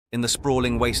In the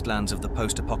sprawling wastelands of the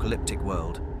post-apocalyptic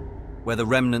world, where the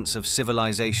remnants of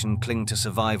civilization cling to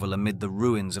survival amid the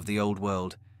ruins of the old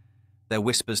world, there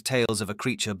whispers tales of a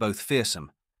creature both fearsome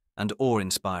and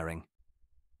awe-inspiring.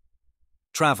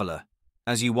 Traveller,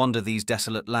 as you wander these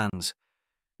desolate lands,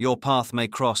 your path may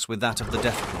cross with that of the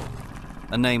Deathclaw,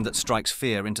 a name that strikes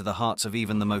fear into the hearts of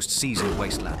even the most seasoned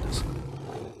wastelanders.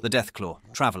 The Deathclaw,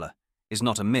 Traveller, is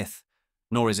not a myth,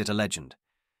 nor is it a legend.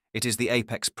 It is the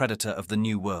apex predator of the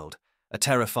New World, a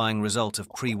terrifying result of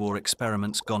pre-war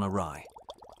experiments gone awry.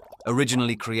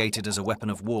 Originally created as a weapon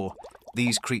of war,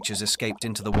 these creatures escaped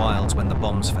into the wilds when the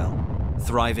bombs fell,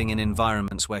 thriving in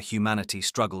environments where humanity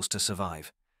struggles to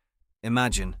survive.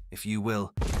 Imagine, if you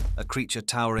will, a creature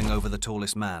towering over the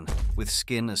tallest man, with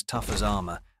skin as tough as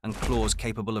armor and claws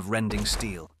capable of rending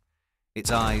steel.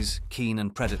 Its eyes, keen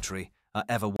and predatory, are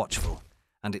ever watchful,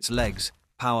 and its legs,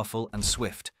 powerful and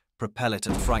swift, propel it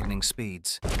at frightening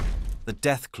speeds. The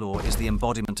Deathclaw is the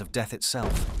embodiment of death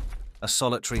itself, a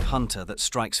solitary hunter that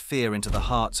strikes fear into the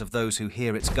hearts of those who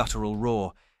hear its guttural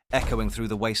roar, echoing through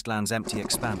the wasteland's empty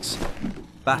expanse.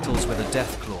 Battles with a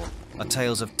Deathclaw are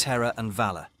tales of terror and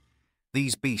valor.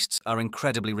 These beasts are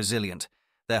incredibly resilient,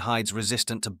 their hides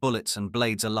resistant to bullets and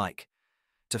blades alike.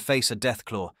 To face a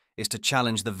Deathclaw is to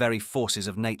challenge the very forces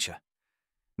of nature.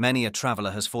 Many a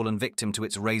traveller has fallen victim to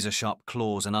its razor-sharp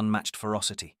claws and unmatched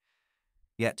ferocity.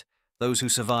 Yet, those who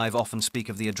survive often speak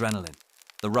of the adrenaline,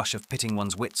 the rush of pitting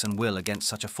one's wits and will against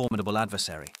such a formidable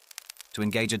adversary. To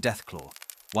engage a Deathclaw,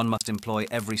 one must employ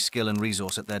every skill and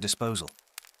resource at their disposal.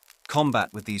 Combat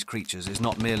with these creatures is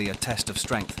not merely a test of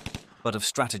strength, but of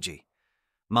strategy.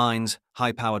 Mines,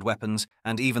 high-powered weapons,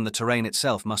 and even the terrain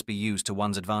itself must be used to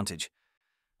one's advantage.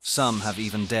 Some have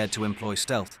even dared to employ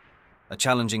stealth, a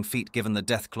challenging feat given the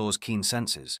Deathclaw's keen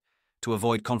senses, to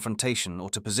avoid confrontation or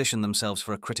to position themselves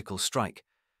for a critical strike.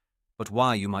 But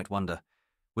why, you might wonder,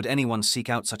 would anyone seek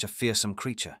out such a fearsome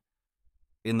creature?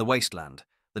 In the wasteland,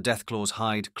 the Deathclaw's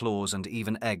hide, claws, and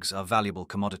even eggs are valuable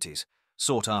commodities,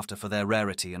 sought after for their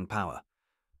rarity and power.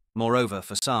 Moreover,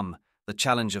 for some, the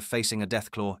challenge of facing a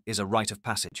Deathclaw is a rite of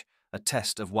passage, a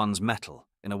test of one's mettle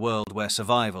in a world where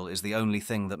survival is the only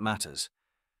thing that matters.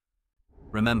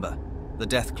 Remember, the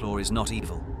Deathclaw is not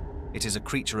evil. It is a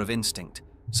creature of instinct,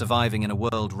 surviving in a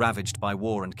world ravaged by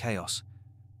war and chaos.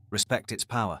 Respect its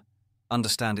power,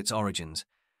 understand its origins,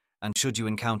 and should you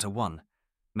encounter one,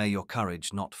 may your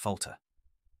courage not falter.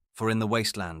 For in the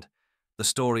wasteland, the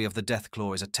story of the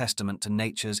Deathclaw is a testament to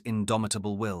nature's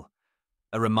indomitable will,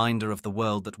 a reminder of the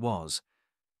world that was,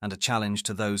 and a challenge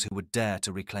to those who would dare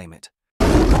to reclaim it.